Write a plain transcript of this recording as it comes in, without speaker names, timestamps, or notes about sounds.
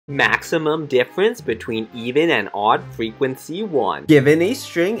Maximum difference between even and odd frequency 1. Given a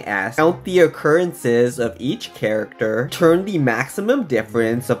string S, count the occurrences of each character, turn the maximum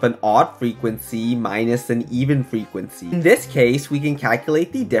difference of an odd frequency minus an even frequency. In this case, we can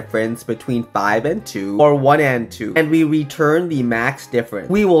calculate the difference between 5 and 2, or 1 and 2, and we return the max difference.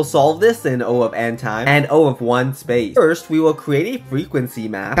 We will solve this in O of n time and O of 1 space. First, we will create a frequency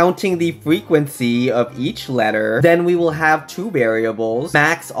map, counting the frequency of each letter. Then we will have two variables,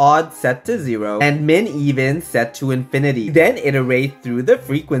 max odd set to 0 and min even set to infinity. Then iterate through the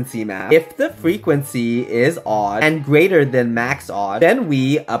frequency map. If the frequency is odd and greater than max odd, then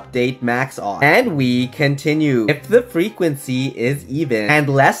we update max odd. And we continue. If the frequency is even and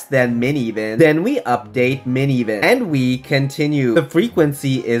less than min even, then we update min even. And we continue. The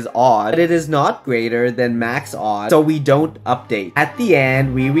frequency is odd, but it is not greater than max odd, so we don't update. At the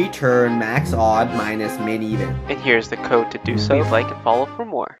end, we return max odd minus min even. And here's the code to do so. Please like and follow for more.